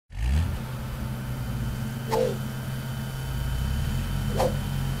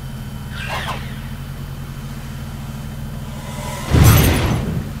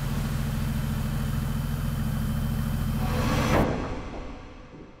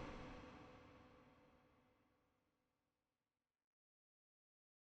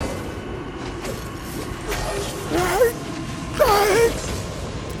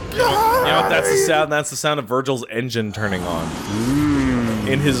That's the sound. That's the sound of Virgil's engine turning on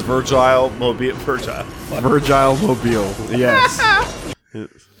in his Virgile mobile. Virgile mobile. Yes,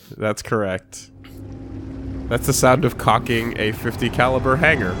 that's correct. That's the sound of cocking a 50 caliber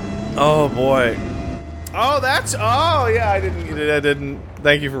hanger. Oh boy. Oh, that's. Oh yeah, I didn't.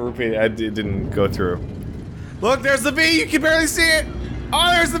 Thank you for repeating. It didn't go through. Look, there's the V. You can barely see it.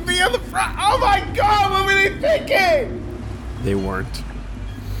 Oh, there's the V on the front. Oh my God, what were they thinking? They weren't.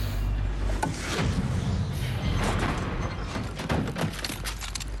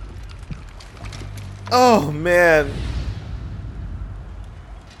 Oh man.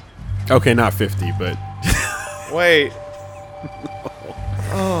 Okay, not 50, but wait.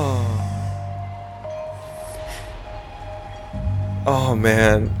 Oh. Oh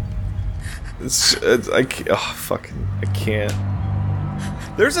man. I can't.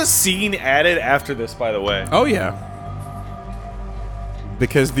 There's a scene added after this, by the way. Oh yeah.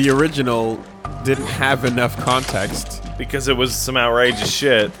 Because the original didn't have enough context. Because it was some outrageous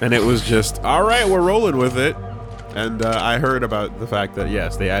shit. And it was just, alright, we're rolling with it. And I heard about the fact that,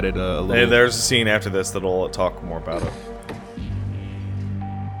 yes, they added a little... There's a scene after this that'll talk more about it.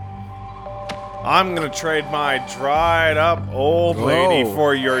 I'm gonna trade my dried up old lady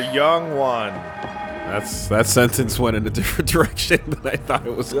for your young one. That sentence went in a different direction than I thought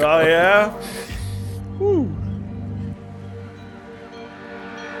it was going. Oh yeah? Woo.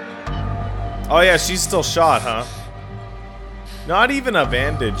 Oh yeah, she's still shot, huh? Not even a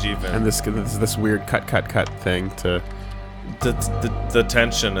bandage, even. And this weird cut thing to... The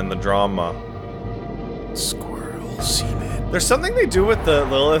tension and the drama. Squirrel semen. There's something they do with the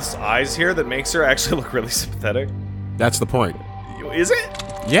Lilith's eyes here that makes her actually look really sympathetic. That's the point. Is it?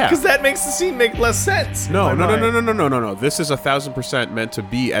 Yeah. Because that makes the scene make less sense. No. This is 1000% meant to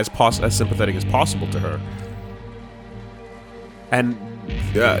be as sympathetic as possible to her. And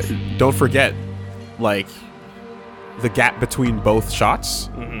don't forget, like, the gap between both shots,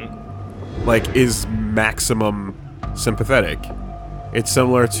 like, is maximum sympathetic. It's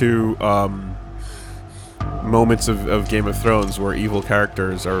similar to moments of Game of Thrones where evil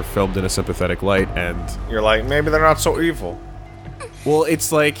characters are filmed in a sympathetic light, and you're like, maybe they're not so evil. Well,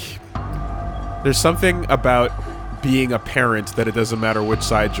 it's like there's something about being a parent that it doesn't matter which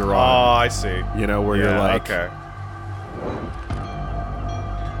side you're on. Oh, I see. You know, where you're like, okay.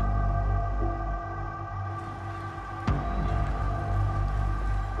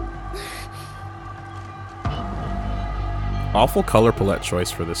 Awful color palette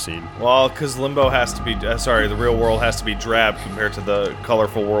choice for this scene. Well, because Limbo has to be... the real world has to be drab compared to the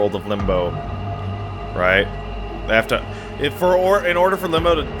colorful world of Limbo. Right? They have to... in order for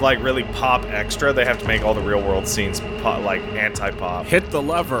Limbo to, like, really pop extra, they have to make all the real world scenes, like, anti-pop. Hit the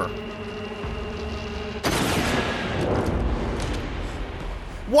lever.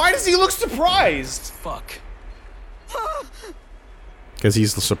 Why does he look surprised? Fuck. Because he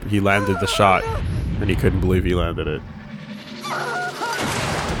landed the shot, and he couldn't believe he landed it.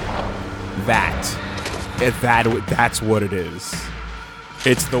 That's what it is.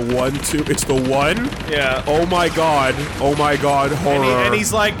 It's the 1, 2. It's the 1. Yeah. Oh my god, horror. And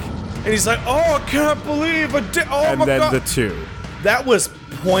he's like, oh, I can't believe I did. Oh and my then god. The 2. That was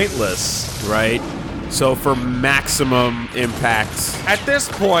pointless, right? So for maximum impact, at this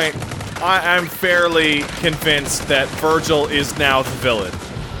point, I'm fairly convinced that Virgil is now the villain.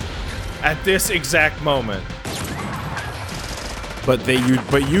 At this exact moment. But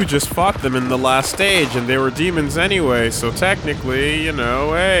you just fought them in the last stage, and they were demons anyway. So technically, you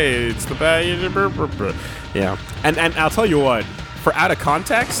know, hey, it's the bad. Yeah, and I'll tell you what. For out of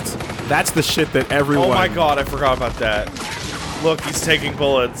context, that's the shit that everyone. Oh my god, I forgot about that. Look, he's taking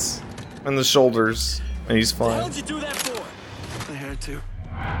bullets in the shoulders, and he's fine. What the hell did you do that for? I had to.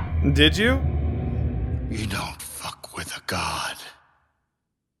 Did you? You don't fuck with a god.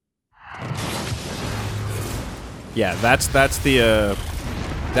 Yeah, that's your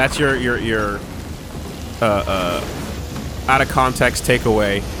out of context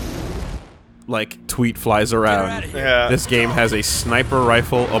takeaway. Like, tweet flies around. Yeah. This game has a sniper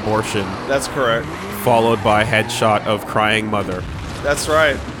rifle abortion. That's correct. Followed by headshot of crying mother. That's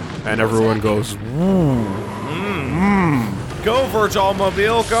right. And everyone goes, woo. Go, Virgil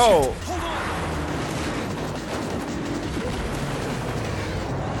Mobile, go.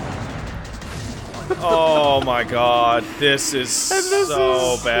 Oh my god, this is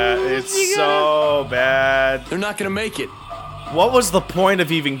so bad. It's so bad. They're not gonna make it. What was the point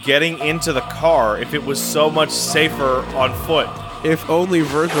of even getting into the car if it was so much safer on foot? If only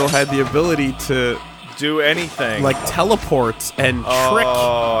Virgil had the ability to do anything. Like teleport and trick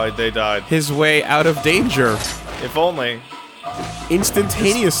they died. His way out of danger. If only.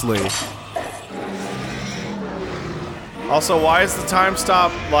 Instantaneously. Also, why is the time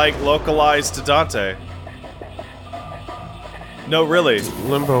stop, like, localized to Dante? No, really.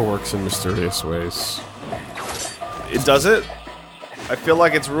 Limbo works in mysterious ways. It does it? I feel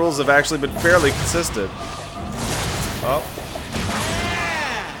like its rules have actually been fairly consistent. Oh.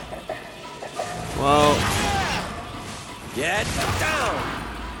 Well, Get down!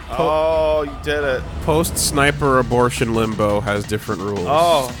 Oh, you did it. post-sniper abortion Limbo has different rules.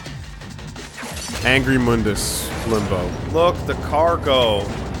 Oh, Angry Mundus Limbo. look, the cargo.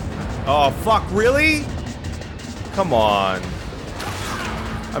 Oh, fuck, really? Come on.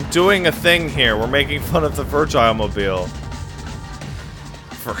 I'm doing a thing here. We're making fun of the Virgile Mobile.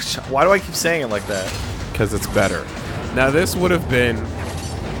 Why do I keep saying it like that? Because it's better. Now this would have been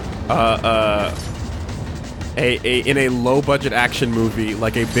in a low budget action movie,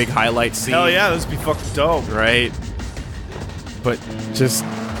 like a big highlight scene. Hell yeah, this would be fucking dope. Right? But just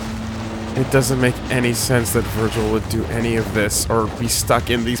it doesn't make any sense that Virgil would do any of this or be stuck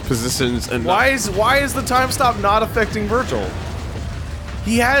in these positions and Why is the time stop not affecting Virgil?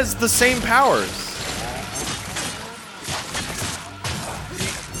 He has the same powers.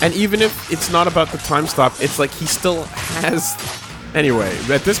 And even if it's not about the time stop, it's like he still has... Anyway,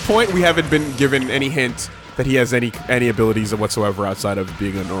 at this point, we haven't been given any hint that he has any abilities whatsoever outside of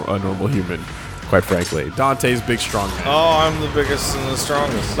being a normal human, quite frankly. Dante's big, strong man. Oh, I'm the biggest and the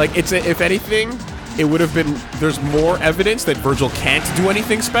strongest. Like, if anything, it would have been... There's more evidence that Virgil can't do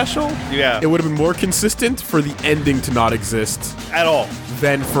anything special. Yeah. It would have been more consistent for the ending to not exist At all.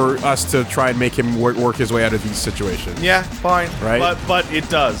 than for us to try and make him work his way out of these situations. Yeah, fine. Right? But it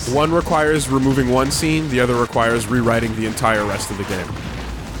does. One requires removing one scene, the other requires rewriting the entire rest of the game.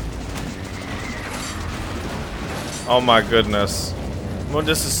 Oh my goodness.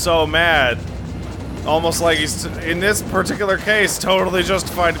 Mundus is so mad. Almost like he's, in this particular case, totally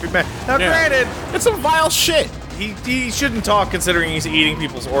justified to be mad. Now, granted, it's some vile shit. he shouldn't talk considering he's eating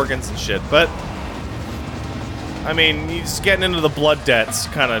people's organs and shit, but... I mean, he's getting into the blood debts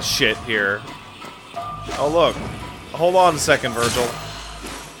kind of shit here. Oh, look. Hold on a second, Virgil.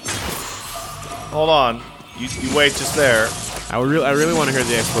 Hold on. You wait just there. I really want to hear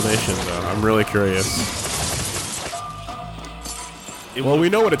the explanation, though. I'm really curious. Well, we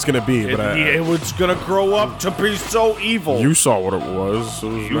know what it's gonna be, but it was gonna grow up to be so evil. You saw what it was. It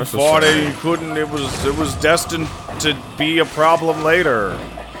was You thought it, you couldn't. It was destined to be a problem later.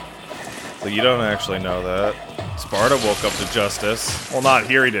 But you don't actually know that. Sparta woke up to justice. Well, not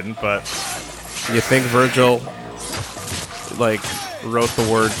here, he didn't, but You think Virgil, like, wrote the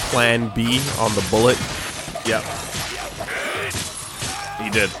word Plan B on the bullet? yep, he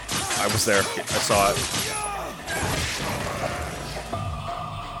did. I was there. I saw it.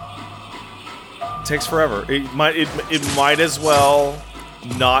 It takes forever. It might as well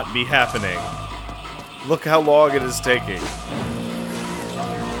not be happening. Look how long it is taking.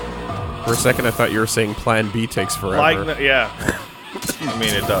 For a second, I thought you were saying Plan B takes forever. Like, yeah. I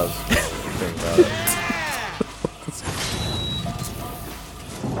mean, it does. Think about it.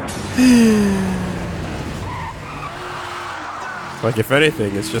 Like, if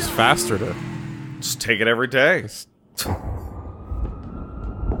anything, it's just faster to... Just take it every day.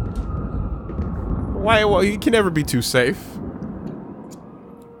 Why? Well, you can never be too safe.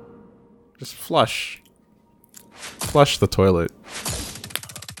 Just flush. Flush the toilet.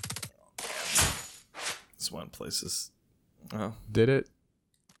 This one place is... Oh, Did it?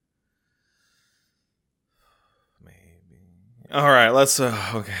 maybe. Alright, let's...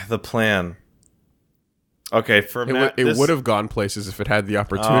 okay, the plan. Okay, for It would have gone places if it had the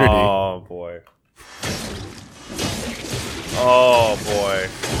opportunity. Oh, boy. Oh, boy.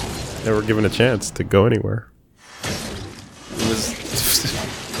 They were given a chance to go anywhere. It was...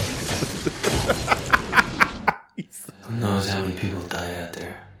 Who knows how many people die out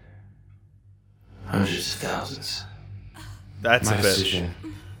there? Hundreds of thousands. That's My a bit... decision.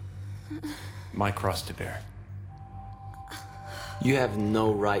 My cross to bear. You have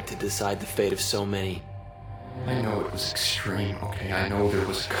no right to decide the fate of so many. I know it was extreme, okay? I know there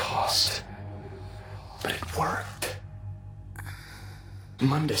was a cost. But it worked.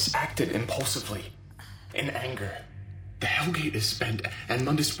 Mundus acted impulsively, in anger. The Hellgate is spent, and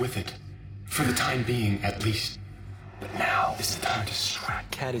Mundus with it. For the time being, at least. But now is the time to strike.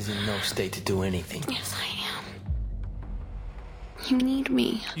 Cat is in no state to do anything. Yes, I am. You need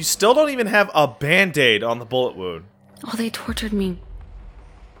me. You still don't even have a band-aid on the bullet wound. Oh, they tortured me.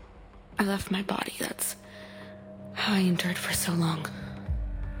 I left my body. That's how I endured for so long.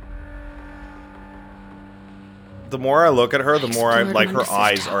 The more I look at her, the more I Explored like her Mundus's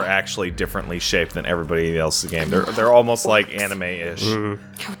eyes tower. are actually differently shaped than everybody else's game. They're almost like anime-ish. How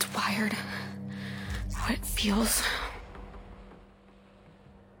it's wired. How it feels.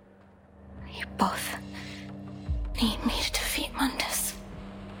 You both need me to defeat Mundus.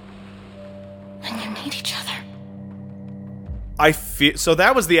 And you need each other. I feel so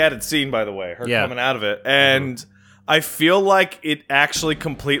that was the added scene, by the way, her coming out of it, and I feel like it actually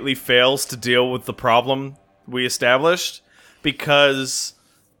completely fails to deal with the problem we established, because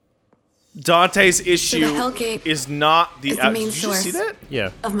Dante's issue is not the main did you source. see that? Yeah.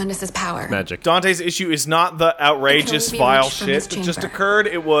 Of Mundus's power. Magic. Dante's issue is not the outrageous, be vile reached from shit this that just chamber. occurred.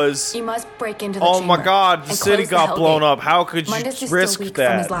 It was, You must break into the oh my chamber god, the and city close the got Hellgate. blown up. How could you Mundus is risk still weak from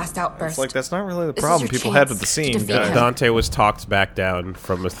that? his last outburst. It's like, that's not really the This is problem your people had chance with the to scene, defeat guys. him. Dante was talked back down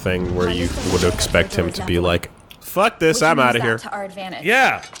from a thing where you Mundus would will expect him take to the be door like, fuck this, We can I'm out of use here. that to our advantage.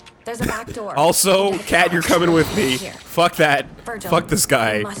 Yeah. There's a back door. Also, Cat, you're coming with me. Here. Fuck that. Virgil, Fuck this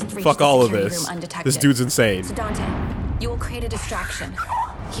guy. you must reach Fuck the all of security this. room undetected. This dude's insane. So Dante, you will create a distraction.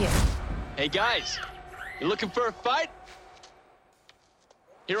 Here. Hey guys, you looking for a fight?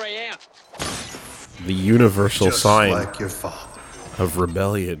 Here I am. The universal Just sign like your father. of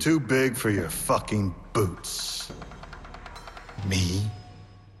rebellion. Too big for your fucking boots. Me,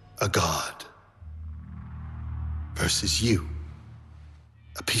 a god. Versus you,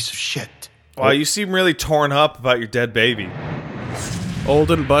 a piece of shit. Wow, you seem really torn up about your dead baby. Old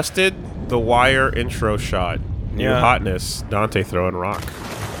and busted, The Wire intro shot. New Yeah. hotness, Dante throwing rock.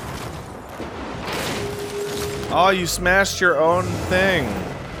 Oh, you smashed your own thing.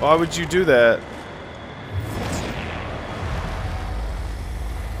 Why would you do that?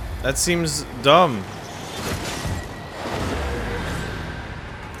 That seems dumb.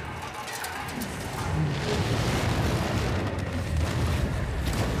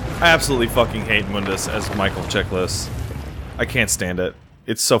 I absolutely fucking hate Mundus as Michael Chiklis. I can't stand it.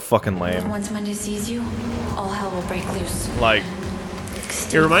 It's so fucking lame. Once Mundus sees you, all hell will break loose. Like,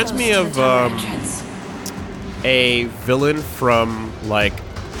 Stay It reminds close me to the of, tunnel entrance. A villain from, like,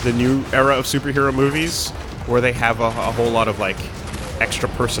 the new era of superhero movies, where they have a whole lot of, like, extra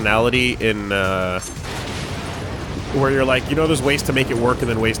personality in, where you're like, you know, there's ways to make it work and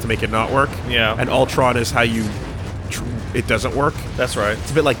then ways to make it not work. Yeah. And Ultron is how you, it doesn't work. that's right.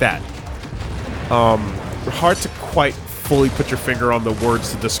 It's a bit like that. Hard to quite fully put your finger on the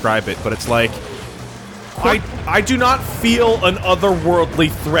words to describe it, but it's like, I do not feel an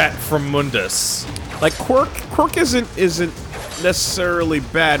otherworldly threat from Mundus. like Quirk isn't necessarily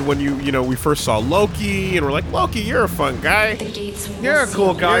bad when you know we first saw Loki and we're like, Loki, you're a fun guy, The gates will You're a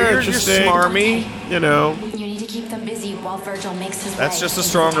cool seal. guy. You're You're interesting. smarmy. you know. You need to keep them busy while Virgil makes his That's way just a into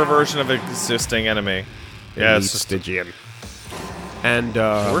stronger the tower. version of an existing enemy. Yeah, it's just, Stygian. And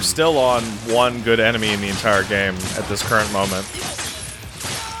we're still on one good enemy in the entire game at this current moment.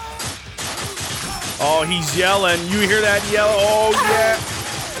 Oh, he's yelling. You hear that yell? Oh,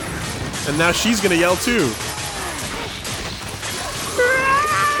 yeah. and now she's gonna yell too.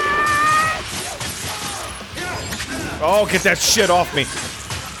 Oh, get that shit off me.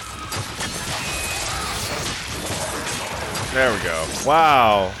 There we go.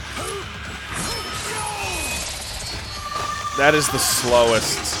 Wow. That is the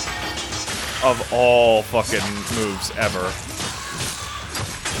slowest of all fucking moves ever.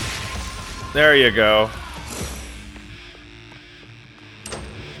 There you go.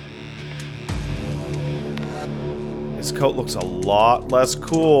 His coat looks a lot less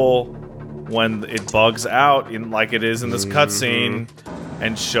cool when it bugs out in like it is in this cutscene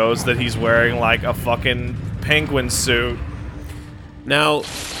and shows that he's wearing like a fucking penguin suit. Now,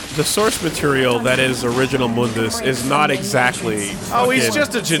 the source material that is original Mundus is not exactly. Oh, he's fucking-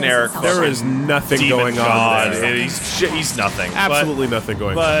 just a generic. There is nothing demon going on god. there. He's nothing. Absolutely nothing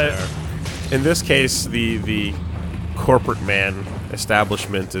going but- on there. In this case, the corporate man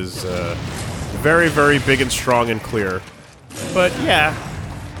establishment is very, very big and strong and clear. But yeah,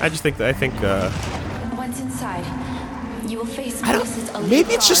 I think Once inside, you will face I Mundus's don't. elite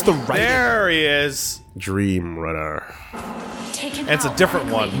Maybe it's just the guard. writing. There he is. Dream Runner. Take him And it's a out different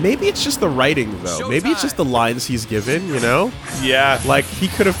quickly. one. Maybe it's just the writing though. Maybe it's just the lines he's given. You know, Yeah. like he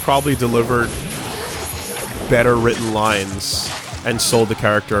could have probably delivered better written lines and sold the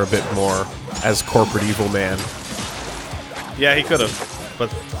character a bit more as corporate evil man. Yeah, he could have. But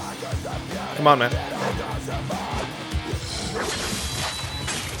come on, man.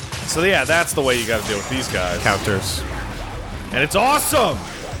 So yeah, that's the way you got to deal with these guys. Counters. And it's awesome.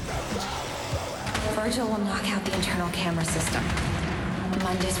 Virgil will knock out the internal camera system.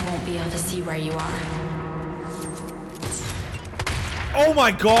 Mundus won't be able to see where you are. Oh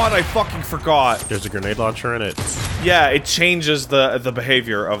my god, I fucking forgot. There's a grenade launcher in it. Yeah, it changes the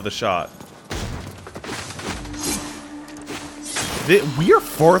behavior of the shot. We are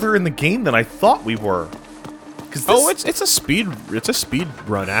farther in the game than I thought we were. Oh, it's a speed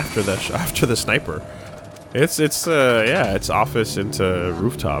run after the sniper. It's office into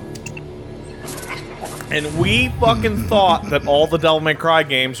rooftop. And we fucking thought that all the Devil May Cry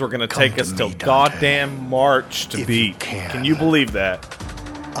games were gonna take us till goddamn March to beat. Can you believe that?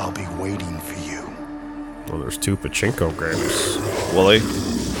 I'll be waiting for you. Well, there's 2 pachinko games. Willie,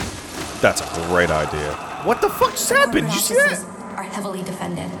 that's a great idea. What the fuck just happened? Did you see that? Are heavily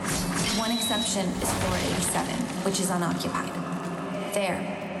defended. One exception is floor 87, which is unoccupied. There,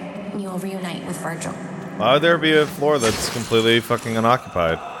 you'll reunite with Virgil. Why would there be a floor that's completely fucking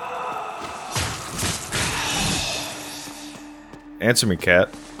unoccupied? Answer me, cat.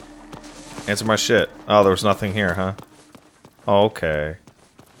 Answer my shit. Oh, there was nothing here, huh? Oh, okay.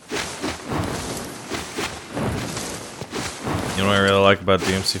 You know what I really like about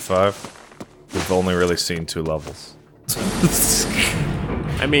DmC 5? We've only really seen 2 levels.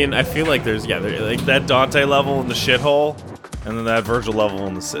 I mean, I feel like there's Like that Dante level in the shithole, and then that Virgil level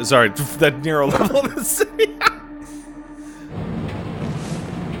in the sorry, that Nero level in the city.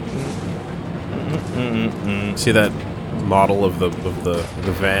 See that model of the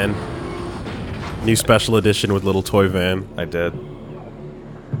van? New special edition with little toy van. I did.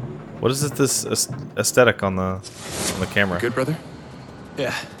 What is it? This aesthetic on the camera? Good, brother?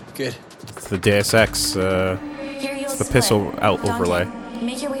 Yeah, good. It's the Deus Ex. It's the pistol out overlay.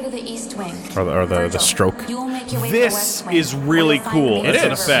 Make your way to the east wing. Or the stroke. You will make your way to the This west wing. is really cool. It As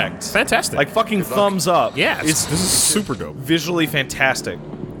an is. effect. Fantastic. Like fucking thumbs up. Yeah, this is super dope. Visually fantastic.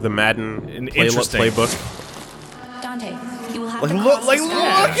 The Madden Interesting. playbook. Dante, you will have Like to look, cross like the look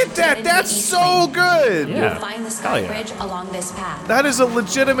sky bridge at to that. get into That's the east so wing. good. You Yeah. will find the Hell sky yeah. bridge along this path. That is a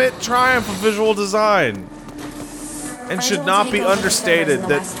legitimate triumph of visual design. And should not be understated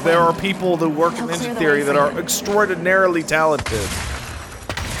that there are people that work in Ninja Theory that are extraordinarily talented.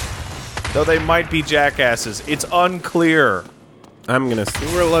 Though they might be jackasses. It's unclear.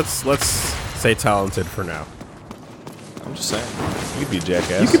 Let's say talented for now. I'm just saying. You could be a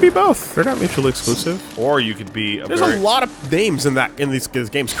jackass. You could be both. They're not mutually exclusive. Or you could be a There's a lot of names in these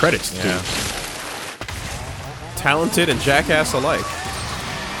games credits too. Yeah. Talented and jackass alike.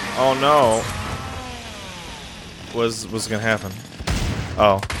 Oh no. What's gonna happen?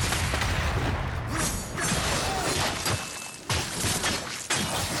 Oh.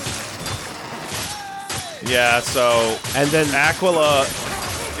 Yeah, so And then Aquila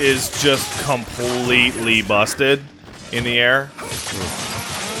is just completely busted in the air.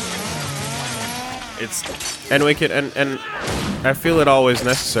 It's and we could and I feel it always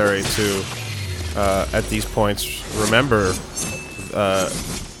necessary to at these points remember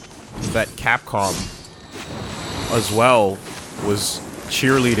that Capcom as well was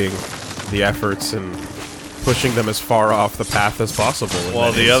cheerleading the efforts and pushing them as far off the path as possible.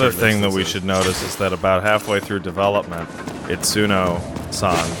 well, the other thing that we should notice is that about halfway through development,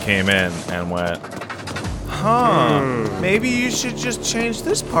 Itsuno-san came in and went, maybe you should just change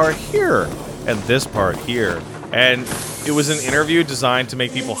this part here and this part here. And it was an interview designed to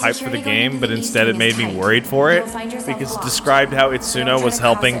make people hyped for the game, but instead it made me worried for it because it described how Itsuno was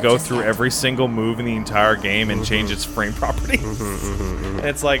helping go through every single move in the entire game and change its frame properties. And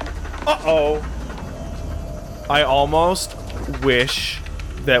it's like, uh-oh. I almost wish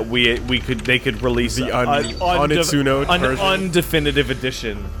that they could release The un-Itsuno'd an version. undefinitive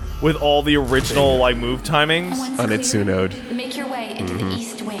edition with all the original like move timings. Unitsuno'd. Make your way into the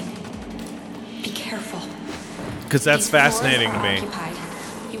east wing. Be careful. Because that's These floors fascinating are to me. occupied.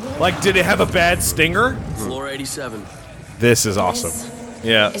 You will Like, did it have a bad stinger? Floor 87. This is awesome. This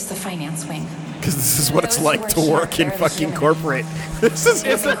Yeah. is the finance wing. Because this is what it's like to work in fucking corporate. This is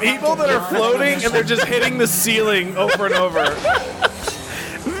it's the people that are floating and they're just hitting the ceiling over and over.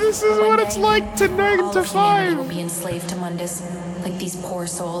 This is what it's like to 9 All to of humanity will 5. be enslaved to Mundus, like these poor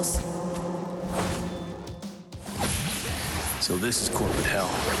souls. So this is corporate hell.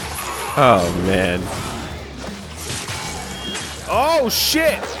 Oh man. Oh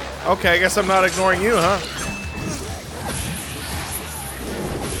shit! Okay, I guess I'm not ignoring you, huh?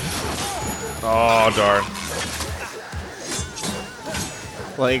 Oh darn.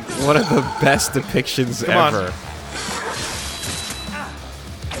 Like one of the best depictions Come on. ever.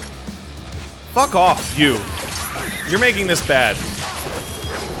 Fuck off, you. You're making this bad.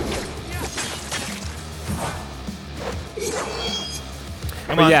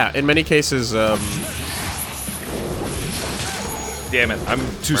 Come But on. yeah, in many cases, Damn it, I'm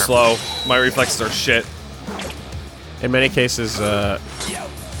too slow. My reflexes are shit. in many cases,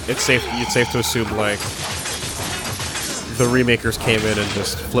 it's safe to assume like the remakers came in and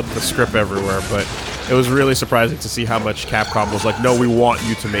just flipped the script everywhere. But It was really surprising to see how much Capcom was like, no, we want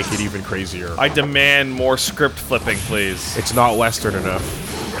you to make it even crazier. I demand more script flipping, please. It's not Western enough.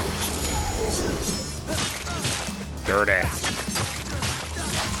 Dirty.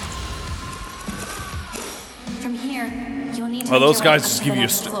 From here, you'll need to Oh, make those your way guys up just to give the you.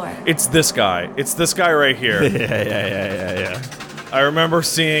 next floor. It's this guy. It's this guy right here. Yeah. I remember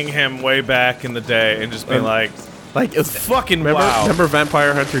seeing him way back in the day and just being like, it's fucking wow. Remember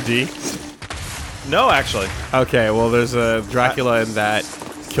Vampire Hunter D? No, actually. Okay, well, there's a Dracula in that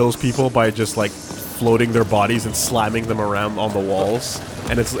kills people by just like floating their bodies and slamming them around on the walls,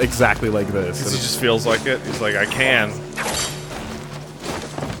 and it's exactly like this. He just feels like it. He's like, I can.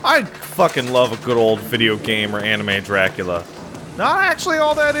 I fucking love a good old video game or anime Dracula. Not actually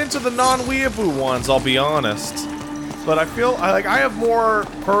all that into the non-weeaboo ones, I'll be honest. But I feel I have more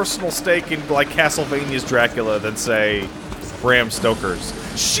personal stake in like Castlevania's Dracula than say Bram Stoker's.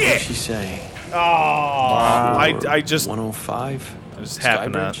 Shit! What did she say? Oh, I just 105. I just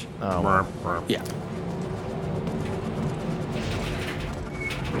happened to. Skybridge? Oh, well. Yeah.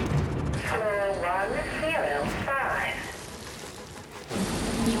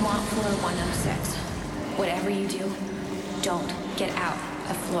 You want floor 106. Whatever you do, don't get out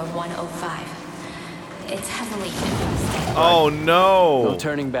of floor 105. It's heavily infested. Oh no! No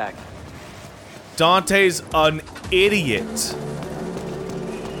turning back. Dante's an idiot.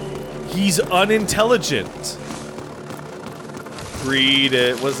 He's unintelligent. Greed.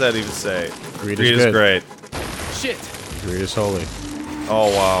 What does that even say? Greed is good. great. Shit. Greed is holy.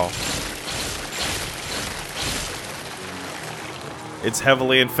 Oh wow. It's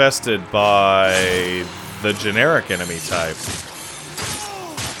heavily infested by the generic enemy type.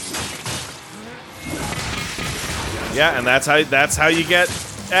 Yeah, and that's how you get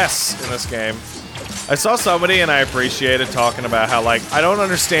S in this game. I saw somebody, and I appreciated talking about how, like, I don't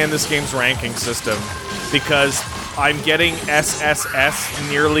understand this game's ranking system because I'm getting SSS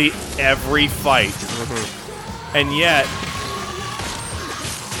nearly every fight. And yet,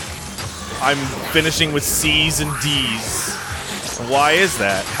 I'm finishing with C's and D's. Why is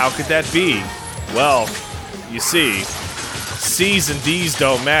that? How could that be? Well, you see, C's and D's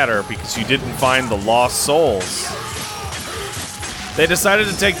don't matter because you didn't find the lost souls. They decided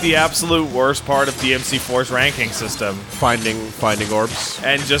to take the absolute worst part of DmC4's ranking system, Finding orbs.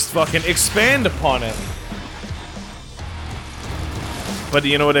 and just fucking expand upon it. But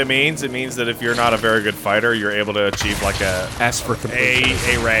you know what it means? It means that if you're not a very good fighter, you're able to achieve like a S for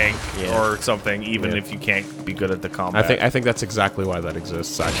completion. A rank Yeah. or something, even Yeah. if you can't be good at the combat. I think that's exactly why that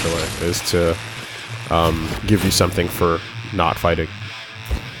exists. Actually, is to give you something for not fighting.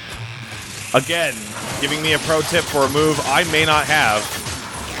 Again, giving me a pro tip for a move I may not have.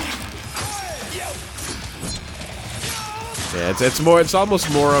 Yeah, it's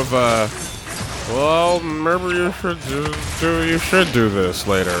almost more of a, well, maybe you should do this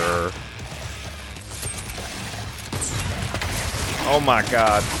later. Oh my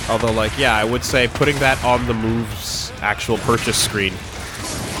god. Although, like, yeah, I would say putting that on the move's actual purchase screen,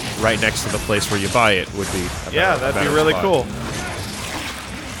 right next to the place where you buy it, would be Yeah, that'd be really spot. cool.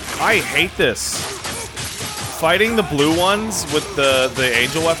 I hate this. Fighting the blue ones with the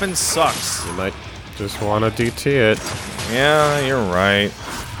angel weapons sucks. You might just want to DT it. Yeah, you're right.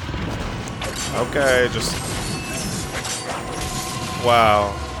 Okay, just...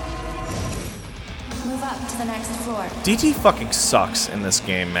 Wow. Move up to the next floor. DT fucking sucks in this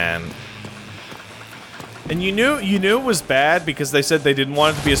game, man. And you knew it was bad because they said they didn't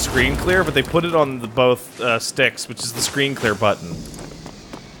want it to be a screen clear, but they put it on both sticks, which is the screen clear button.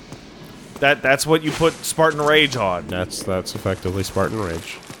 That's what you put Spartan Rage on. That's effectively Spartan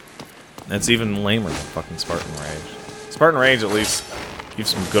Rage. That's even lamer than fucking Spartan Rage. Spartan Rage at least gives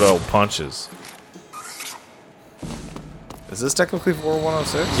some good old punches. Is this technically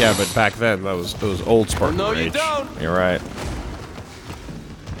 4106? Yeah, but back then that was old Spartan No, Rage. you don't. You're right.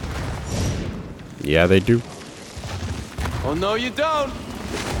 Yeah, they do. Oh, no, you don't.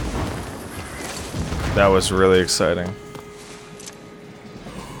 That was really exciting.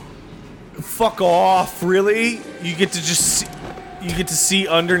 Fuck off, really? You get to just see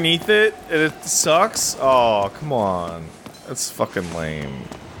underneath it and it sucks? Oh, come on. That's fucking lame.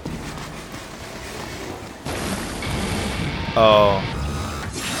 Oh.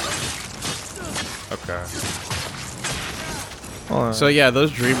 Okay. So yeah,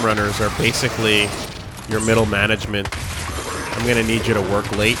 those Dream Runners are basically your middle management. I'm gonna need you to work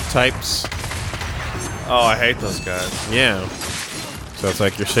late types. Oh, I hate those guys. Yeah. So it's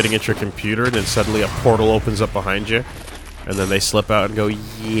like you're sitting at your computer, and then suddenly a portal opens up behind you, and then they slip out and go,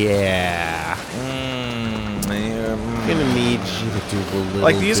 yeah. gonna need you to do a little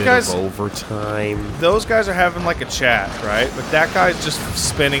Like, these bit guys- of overtime. Those guys are having like a chat, right? But that guy's just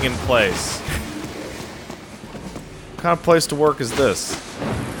spinning in place. What kind of place to work is this?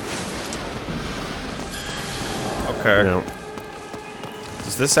 Okay. No.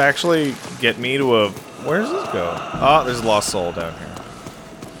 Does this actually get me to a... Where does this go? Oh, there's a lost soul down here.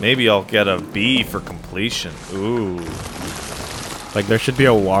 Maybe I'll get a B for completion. Ooh. Like, there should be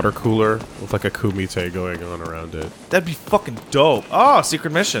a water cooler with, like, a kumite going on around it. That'd be fucking dope. Oh,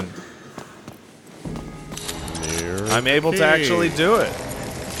 secret mission. I'm able to actually do it.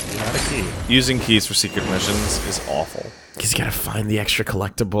 You got a key. Using keys for secret missions is awful. Because you gotta find the extra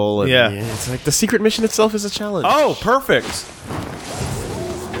collectible. And, Yeah. It's like the secret mission itself is a challenge. Oh, perfect.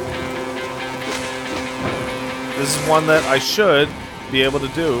 This is one that I should be able to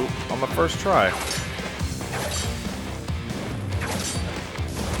do on the first try.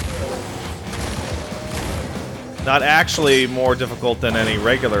 Not actually more difficult than any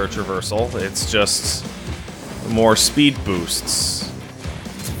regular traversal, it's just more speed boosts.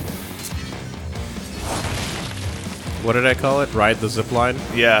 What did I call it? Ride the zip line?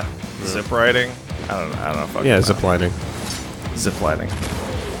 Yeah, zip riding. I don't know if I Yeah, zip lining. Zip lining.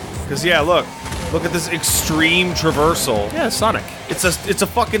 Because yeah, look at this extreme traversal. Yeah, Sonic. It's a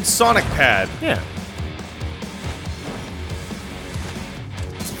fucking Sonic pad. Yeah.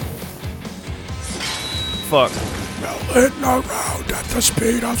 Fuck. Melting around at the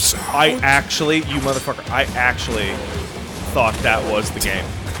speed of sound. I actually, you motherfucker, I actually thought that was the game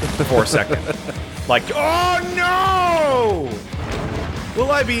for a second. Like, oh no!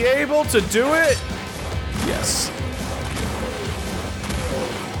 Will I be able to do it? Yes.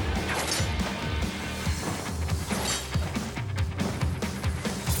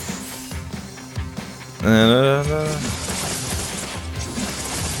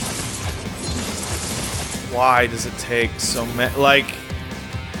 Why does it take so many? Like,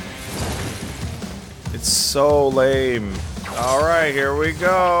 it's so lame. All right, here we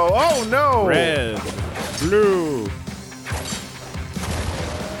go. Oh no! Red, blue.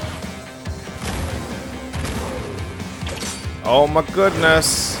 Oh my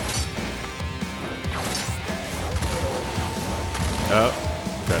goodness!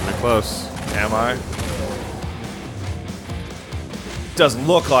 Oh, getting close. Am I? Doesn't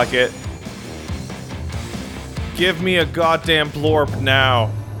look like it. Give me a goddamn blorp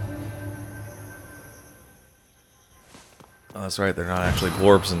now. Oh, that's right, they're not actually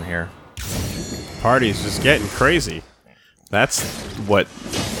blorbs in here. Party's just getting crazy. That's what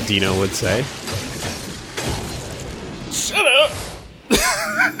Dino would say. Shut up!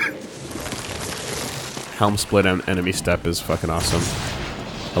 Helm split and enemy step is fucking awesome.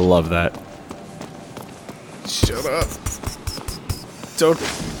 I love that. Shut up.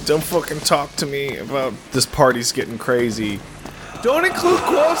 Don't fucking talk to me about this party's getting crazy. Don't include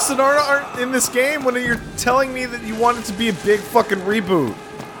quotes that aren't in this game when you're telling me that you want it to be a big fucking reboot.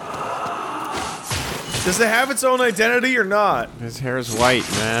 Does it have its own identity or not? His hair is white,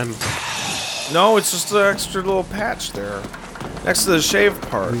 man. No, it's just an extra little patch there. Next to the shave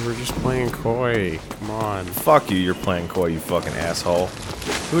part. We were just playing coy. Come on. Fuck you, you're playing coy, you fucking asshole.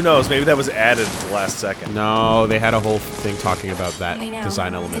 Who knows, maybe that was added at the last second. No, they had a whole thing talking about that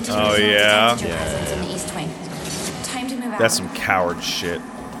design element. Oh, yeah? Time to move out. That's some coward shit.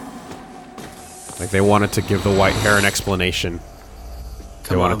 Like, they wanted to give the white hair an explanation.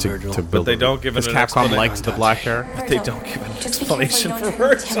 They wanted to build. But they don't give it an an Capcom explanation. liked the black hair. But they don't give an Just be careful you explanation don't for trigger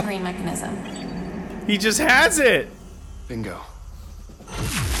the Virgil. tampering mechanism. He just has it! Bingo.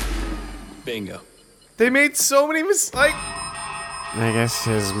 Bingo. They made so many mistakes. I guess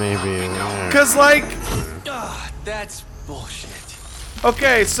his maybe. Cause like, That's bullshit.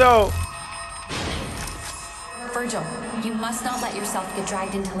 okay, so Virgil, you must not let yourself get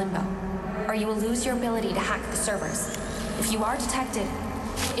dragged into limbo, or you will lose your ability to hack the servers. If you are detected,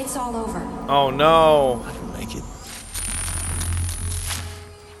 it's all over. oh no. I can make it.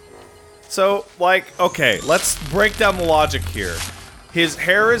 So like, okay, let's break down the logic here. His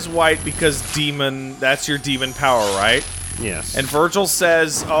hair is white because demon, that's your demon power, right? Yes. And Virgil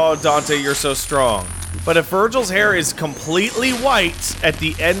says, oh, Dante, you're so strong. But if Virgil's hair is completely white at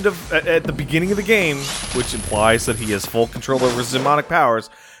the end of, at the beginning of the game, which implies that he has full control over his demonic powers,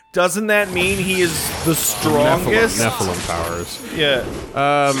 doesn't that mean he is the strongest? Nephilim powers. Yeah.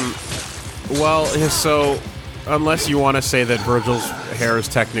 Well, so unless you want to say that Virgil's hair is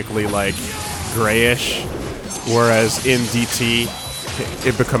technically like grayish, whereas in DT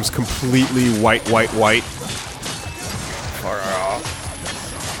it becomes completely white.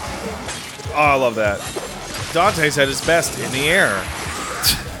 Oh, I love that. Dante's at his best in the air.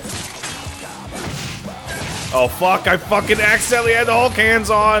 Oh fuck, I fucking accidentally had the Hulk hands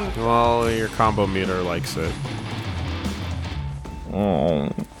on! Well, your combo meter likes it. Oh.